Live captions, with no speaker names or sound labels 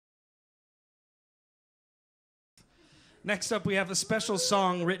Next up, we have a special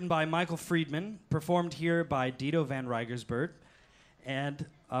song written by Michael Friedman, performed here by Dito Van Reigersberg, and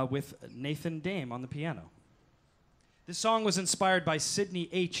with Nathan Dame on the piano. This song was inspired by Sidney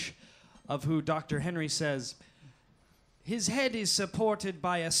H., of who Dr. Henry says, "His head is supported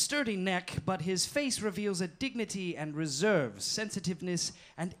by a sturdy neck, but his face reveals a dignity and reserve, sensitiveness,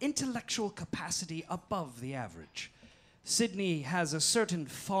 and intellectual capacity above the average. Sidney has a certain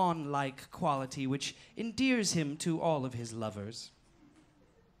fawn-like quality which endears him to all of his lovers."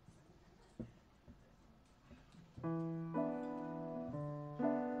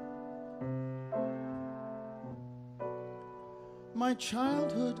 My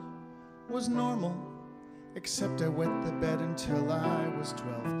childhood was normal, except I wet the bed until I was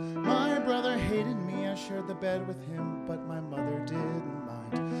 12. My brother hated me, I shared the bed with him, but my mother didn't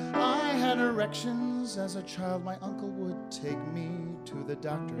mind. I had erections as a child, my uncle would take me to the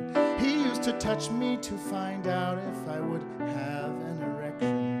doctor. He used to touch me to find out if I would have an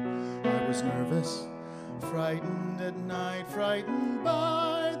erection. I was nervous, frightened at night, frightened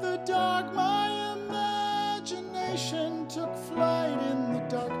by the dark. My imagination took flight in the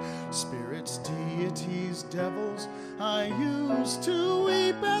dark. Spirits, deities, devils, I used to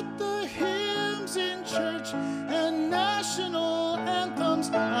weep at the hymns in church and national anthems.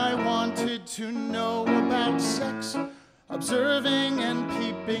 I wanted to know about sex, observing and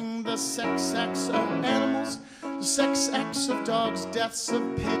peeping the sex acts of animals, the sex acts of dogs, deaths of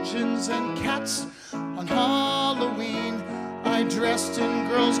pigeons and cats. On Halloween, I dressed in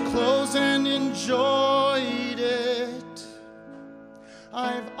girls' clothes and enjoyed it.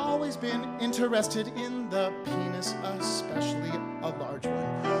 I've always been interested in the penis, especially a large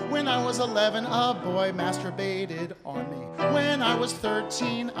one. When I was 11, a boy masturbated on me. When I was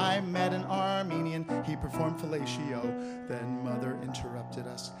 13, I met an Armenian. He performed fellatio. Then Mother interrupted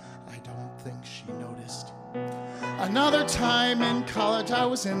us. I don't think she noticed. Another time in college, I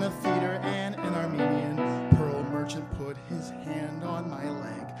was in a theater and an Armenian pearl merchant put his hand on my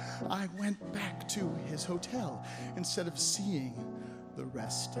leg. I went back to his hotel instead of seeing the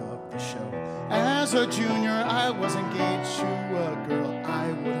rest of the show. As a junior, I was engaged to a girl. I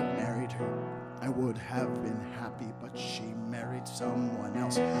would have married her. I would have been happy, but she married someone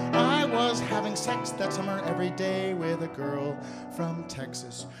else. I was having sex that summer every day with a girl from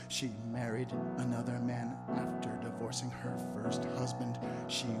Texas. She married another man after divorcing her first husband.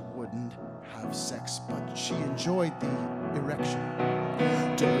 She wouldn't have sex, but she enjoyed the erection.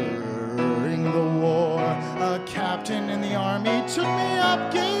 During the war, a captain in the army took me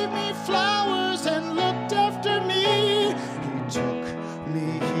up, gave me flowers, and looked after me. He took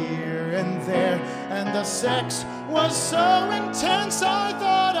me here and there, and the sex was so intense I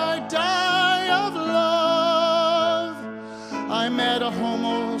thought I'd die of love. I met a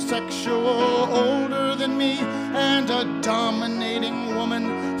homosexual older than me and a dominating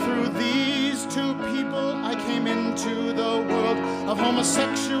woman. Through these two people, I came into the world of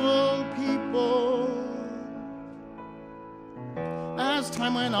homosexual people. As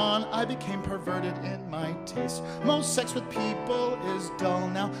time went on, I became perverted in my taste. Most sex with people is dull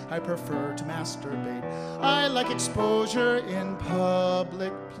now. I prefer to masturbate. I like exposure in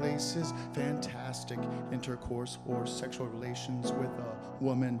public places, fantastic intercourse or sexual relations with a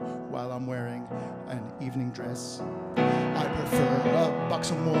woman while I'm wearing an evening dress. I prefer a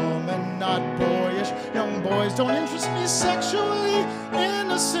buxom woman, not boyish. Young boys don't interest me sexually.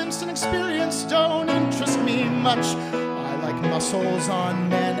 Innocence and experience don't interest me much. I like muscles on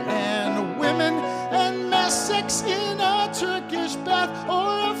men and women, and mass sex in a Turkish bath,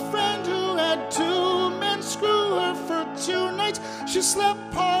 or a friend who had two men screw her for 2 nights. She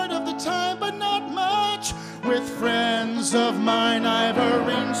slept part of the time, but not much. With friends of mine, I've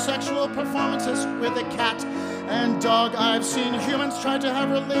arranged sexual performances with a cat and dog. I've seen humans try to have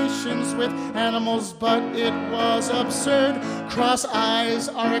relations with animals, but it was absurd. Cross eyes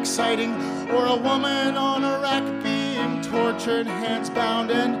are exciting, or a woman on a rack being tortured, hands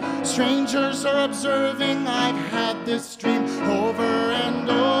bound, and strangers are observing. I've had this dream over and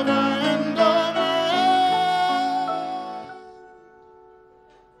over and over.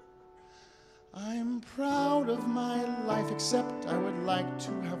 I'm proud of my life, except I would like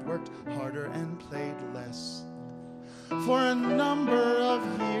to have worked harder and played less. For a number of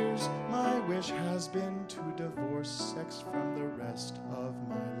years, my wish has been to divorce sex from the rest of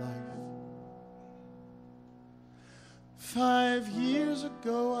my life. 5 years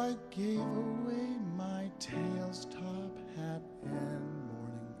ago, I gave away my tails, top hat, and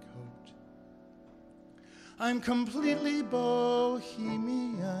morning coat. I'm completely bohemian.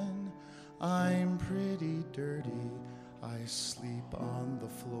 I'm pretty dirty. I sleep on the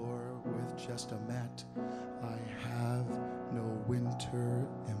floor with just a mat. I have no winter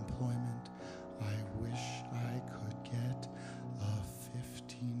employment. I wish I could get a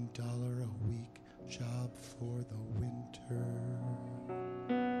 $15 a week job for the